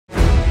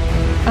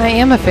I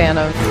am a fan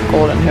of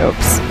Golden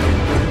Hoops.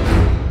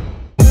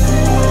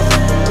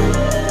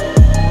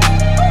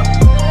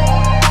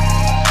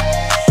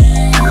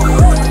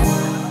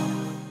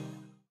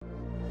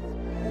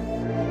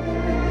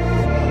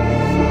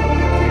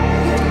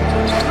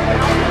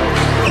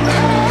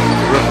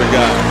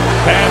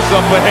 Pass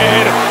up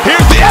ahead.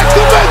 Here's the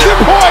exclamation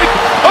point.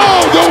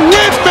 Oh, the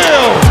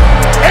windmill.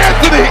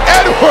 Anthony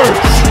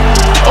Edwards.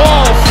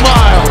 All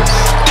smiles.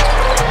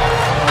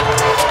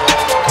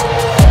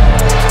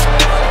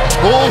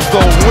 Pulls the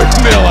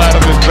windmill out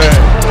of his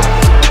bag.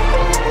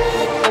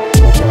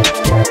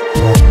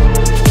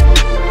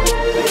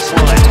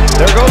 Baseline.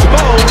 There goes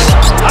Bones.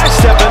 High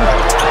stepping.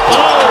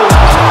 Oh,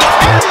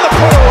 and the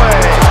put away.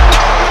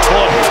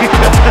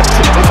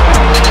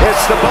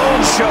 It's the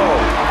Bones show.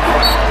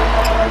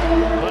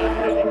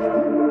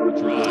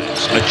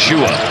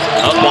 Achua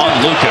up on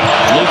Luka.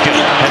 Luka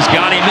has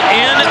got him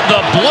in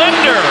the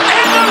blender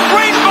and the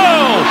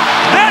rainbow.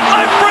 That,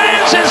 my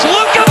friends, is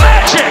Luka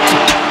magic.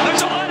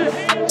 There's a lot of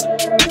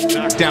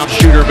knockdown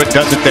shooter, but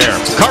does it there.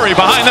 Curry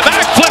behind the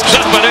back, flips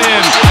up and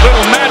in.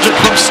 Little magic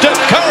from Steph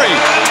Curry.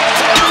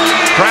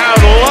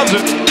 Crowd loves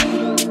it.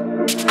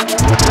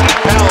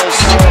 Bells.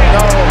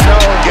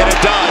 No, get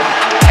it done.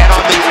 And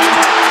on the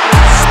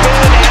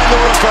spin and the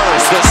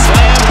reverse, the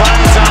slam by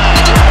Zion.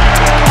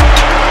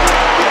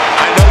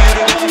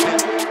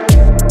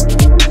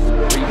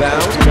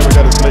 Never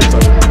got his face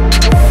up.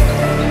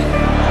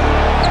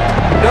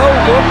 No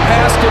look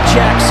pass to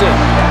Jackson.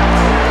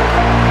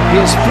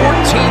 His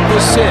 14th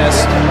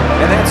assist,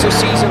 and that's a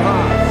season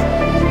high.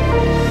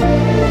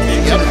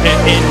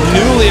 And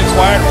newly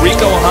acquired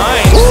Rico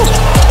Hines.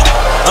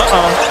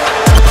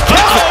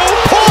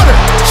 Porter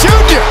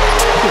Jr.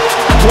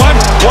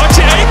 Watch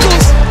your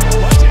ankles.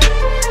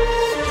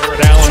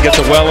 Jared Allen gets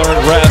a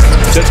well-earned rest.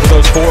 Just for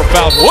those 4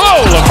 fouls.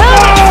 Whoa! Oh,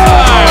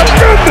 my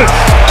goodness!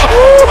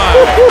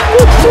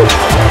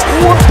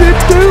 What did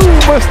do,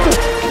 Buster?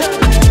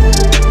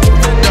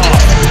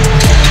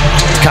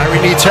 Kyrie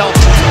needs help.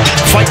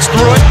 Fights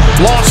through it.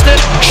 Lost it.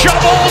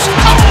 Shovels.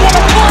 Oh, what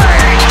a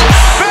play!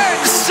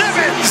 Ben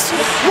Simmons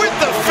with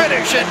the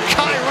finish, and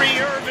Kyrie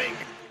Irving.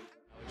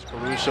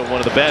 Caruso,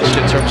 one of the best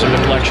in terms of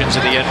deflections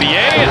in the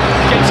NBA, and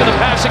gets in the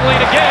passing lane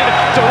again.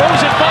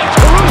 DeRozan finds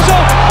Caruso.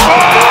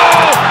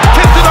 Oh!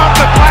 Tipped it off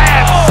the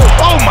glass.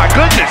 Oh, my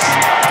goodness.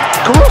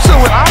 Caruso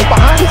with eyes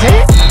behind his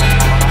head.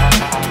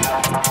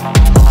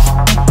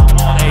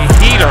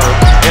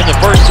 In the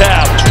first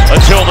half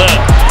until then.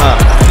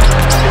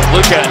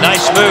 Luka,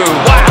 nice move.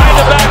 Behind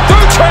the back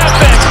through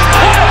traffic.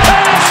 What a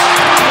pass!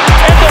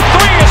 And the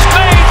three is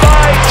made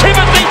by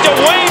Timothy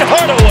Dwayne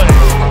Hardaway.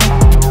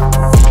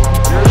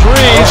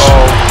 Trees.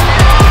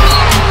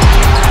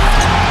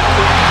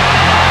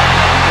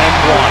 And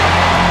one.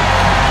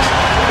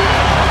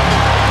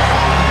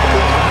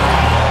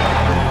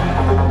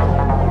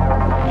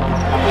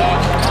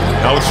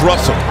 Now it's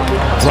Russell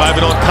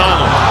driving on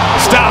Conley.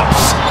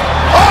 Stops.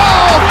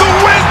 Oh, the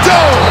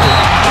window!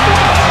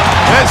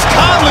 As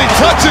Conley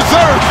touches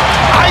earth,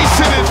 ice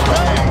in his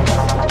veins.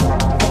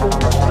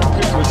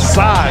 With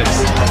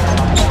size.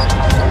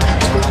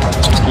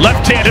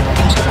 Left-handed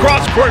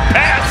cross-court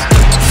pass.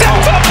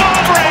 Sets up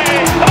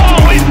Aubrey.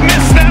 Oh, he's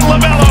missed that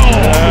LaMelo.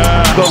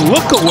 The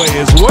look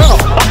away as well.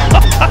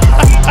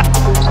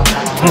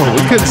 Oh,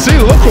 we couldn't see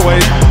the look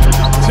away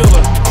until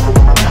the.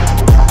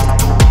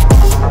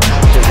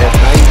 At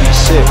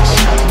 96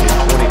 in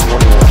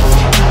 2021.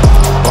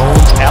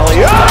 Bones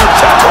alley-oop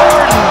to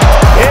Gordon.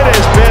 It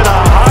has been a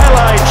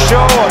highlight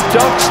show of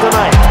dunks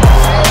tonight.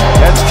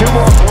 That's 2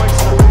 more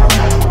points.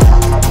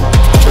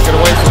 Took it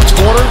away from the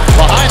corner.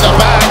 Behind the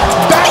back.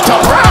 Back to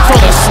Brown for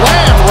the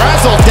slam.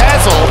 Razzle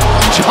dazzle.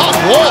 John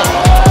Wall.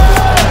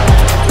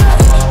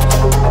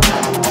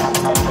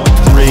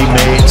 3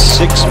 made,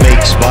 6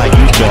 makes by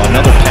Utah.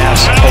 Another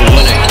pass,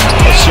 Olynyk.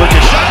 A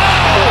circus shot.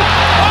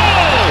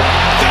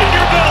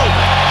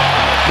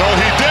 No,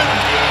 he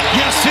didn't.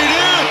 Yes, he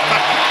did.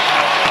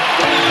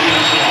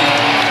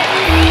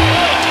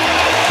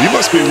 You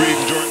must be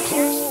reading during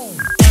class.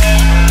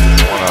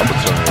 One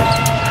opportunity.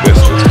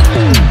 Missed it.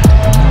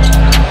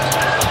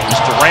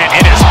 Durant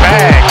in his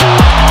bag.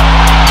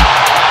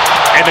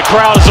 And the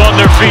crowd is on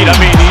their feet. I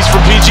mean, he's from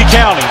PG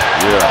County.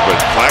 Yeah,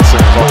 but Claxton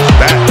is on his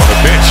back on the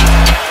bench.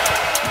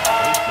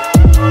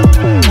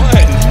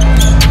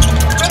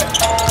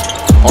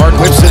 Hard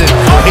whips it in.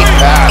 Great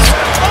pass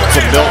to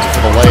Milton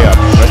for the layup.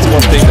 That's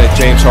one thing that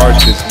James Harden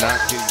does not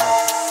do.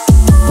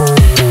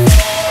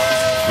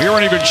 We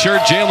weren't even sure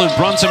Jalen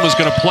Brunson was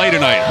going to play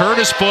tonight. Hurt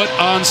his foot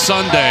on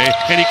Sunday,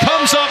 and he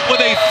comes up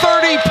with a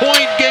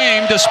 30-point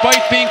game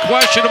despite being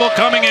questionable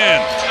coming in.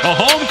 A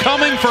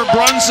homecoming for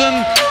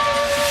Brunson.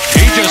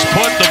 He just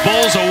put the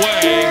Bulls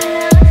away.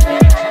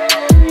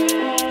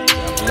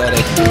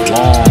 Athletic,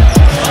 long.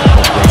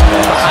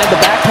 Behind the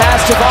back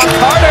pass to Von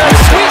Carter.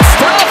 Sweet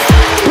stuff.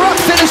 Brook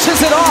finishes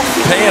it off.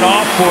 Pay it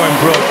off for him,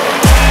 Brook.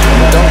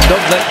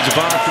 Don't let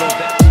Javon throw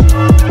that.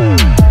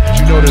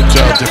 You noted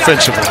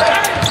defensively,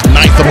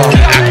 9th among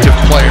active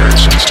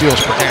players in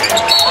steals per game.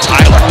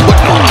 Tyler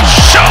putting on a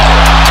show.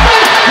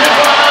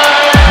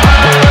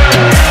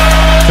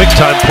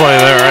 big-time play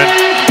there, and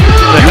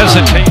the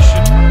hesitation.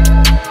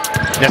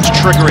 Let's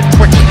trigger it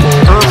quickly.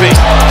 Irving,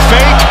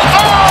 fake.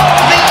 Oh,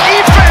 the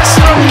EFS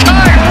from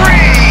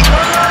Kyrie.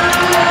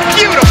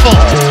 Beautiful.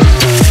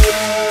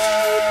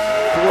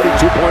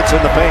 42 points in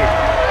the paint.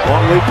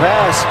 Long lead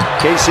pass.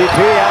 KCP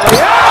out of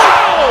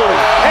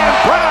and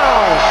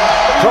Brown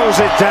throws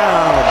it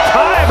down.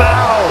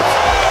 Timeout.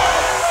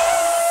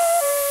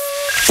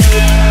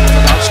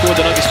 Outscored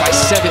the Nuggets by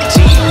 17.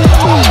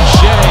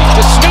 Shea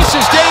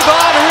dismisses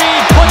Davon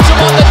Reed, puts him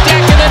on the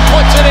deck, and then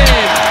puts it in.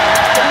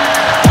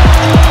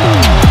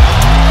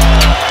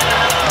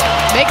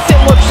 Makes it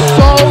look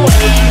so.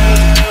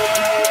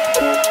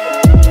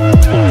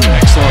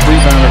 Excellent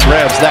rebounder,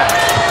 grabs that.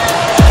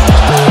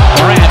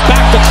 Morant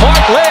back to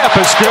Clark, layup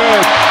is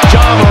good.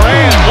 John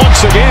Morant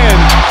once again.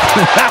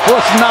 That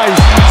was nice.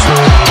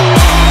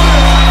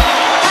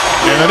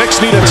 And the Knicks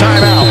need a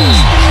timeout.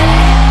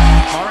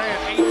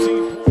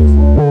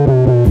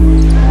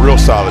 Real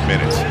solid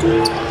minutes.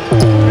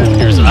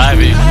 Here's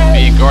Ivy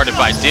being guarded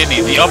by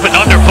Denny. The up and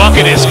under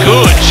bucket is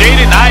good.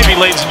 Jaden Ivey,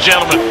 ladies and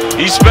gentlemen.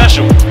 He's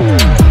special.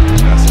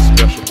 That's a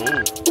special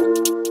move.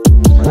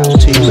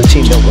 The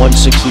team that won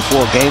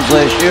 64 games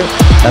last year.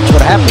 That's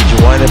what happens.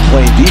 You wind up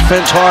playing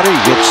defense harder.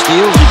 You get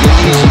steals. You get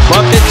easy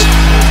buckets.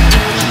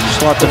 You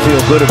start to feel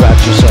good about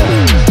yourself.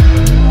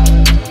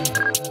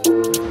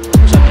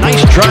 It's a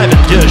nice drive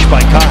and dish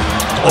by Kyle.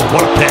 Oh,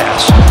 what a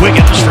pass.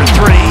 Wiggins for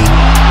three.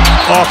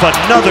 Off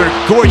another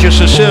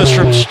gorgeous assist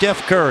from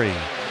Steph Curry.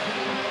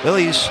 Well,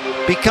 he's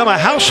become a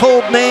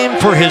household name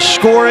for his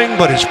scoring,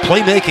 but his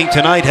playmaking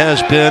tonight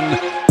has been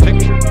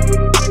picture.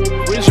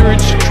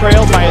 Wizards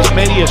trailed by as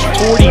many as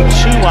 42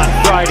 on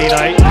Friday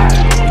night.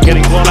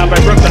 Getting blown out by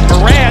Brooklyn.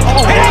 Morant.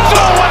 Oh,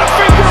 what a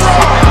finger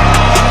roll!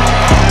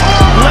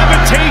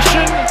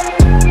 Levitation.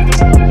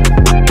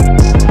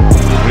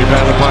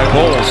 Rebounded by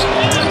Bulls.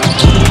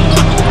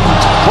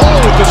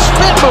 Ball with the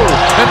spin move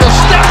and the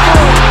step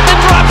move and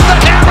drops the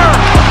hammer.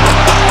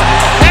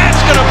 That's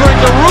going to bring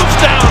the roof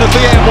down at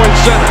the Amway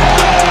Center.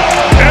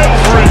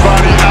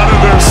 Everybody out of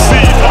their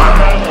seat.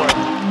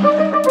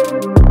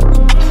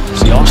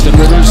 See Austin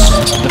Rivers,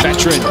 the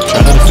veteran,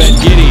 trying to defend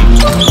Giddey.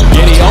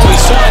 Giddey always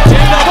saw it.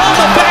 Tatum on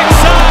the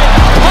backside.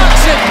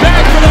 Pucks it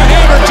back for the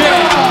hammer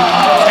jam.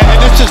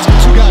 And it's just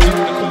two guys.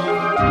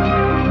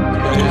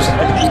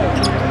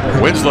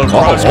 Winslow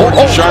cross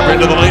sharp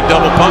into the lane,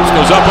 double pumps,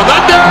 goes up and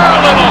under. A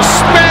little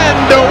spin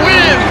to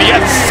win.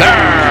 Yes, sir.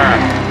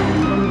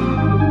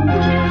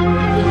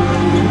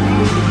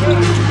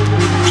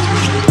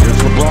 Here's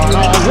LeBron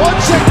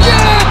once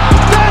again.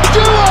 That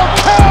duo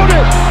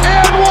counted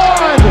and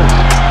won.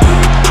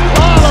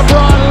 Oh,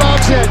 LeBron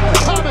loves it.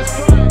 Thomas.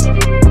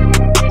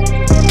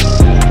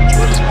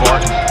 Here's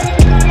Barton.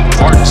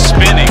 Barton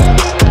spinning.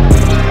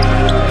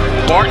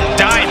 Barton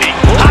diving.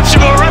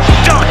 Hachimura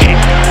dunking.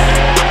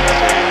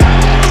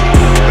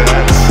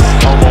 That's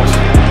almost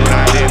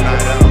night in,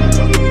 night out.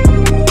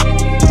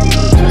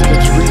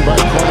 Good screen by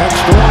Cornet,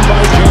 stormed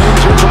by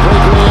James. Here's a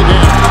breakaway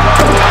again.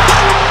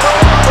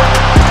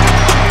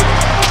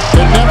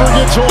 It never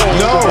gets old.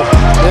 No,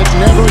 it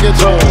never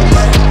gets old.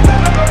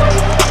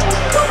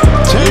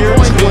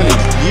 10-point lead.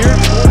 Year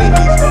 20.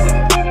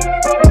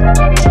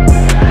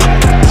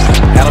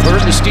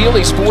 Halliburton to steal.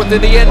 He's fourth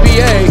in the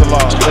NBA.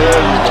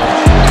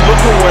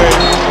 Look away,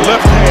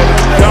 left-handed.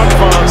 John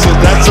Vaughn said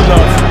that's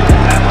enough.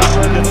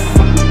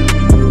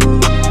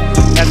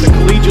 At the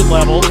collegiate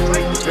level,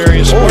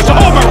 various sports. Oh,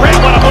 Morant,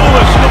 what a move,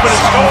 a scoop and a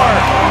score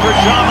for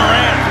John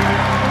Morant.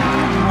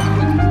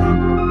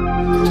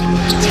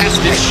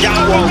 Tested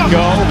shot won't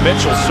go.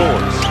 Mitchell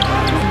soars.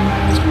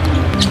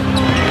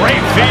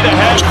 Great feet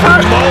ahead for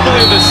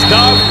Mobley the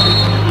stop.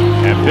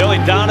 And Billy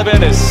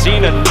Donovan has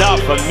seen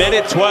enough. A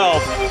minute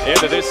 12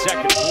 into this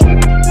second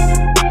quarter.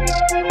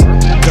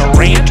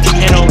 Durant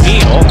and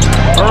O'Neal.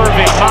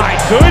 Irving, my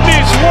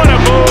goodness, what a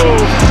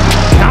move.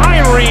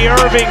 Kyrie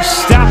Irving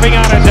stopping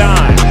on a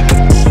dime.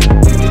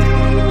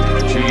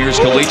 2 years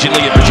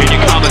collegiately at Virginia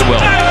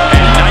Commonwealth.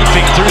 And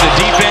knifing through the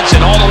defense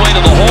and all the way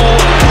to the hole.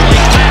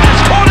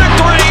 Corner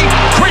three.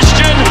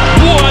 Christian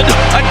Wood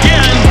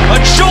again. A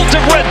jolt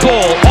of Red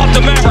Bull off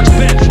the Mavericks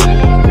bench.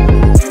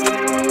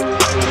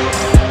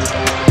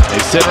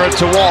 They center it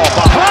to Wall.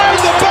 Behind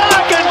the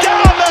back and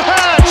down the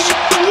hatch.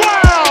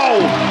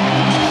 Wow!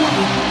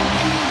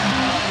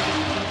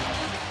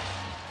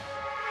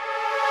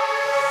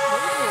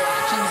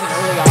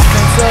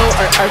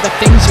 Are the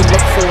things you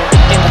look for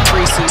in the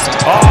preseason.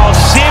 Oh,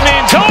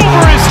 Simmons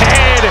over his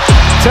head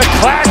to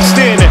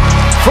Claxton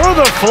for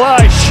the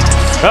flush.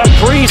 A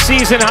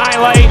preseason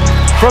highlight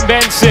from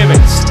Ben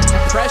Simmons.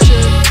 Pressure.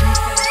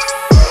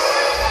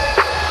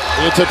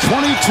 It's a 22-10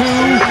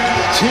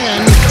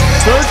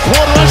 third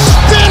quarter. A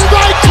spin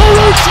by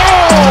Caruso!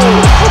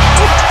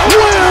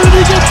 Where did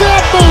he get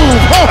that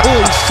move?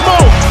 Holy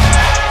smoke!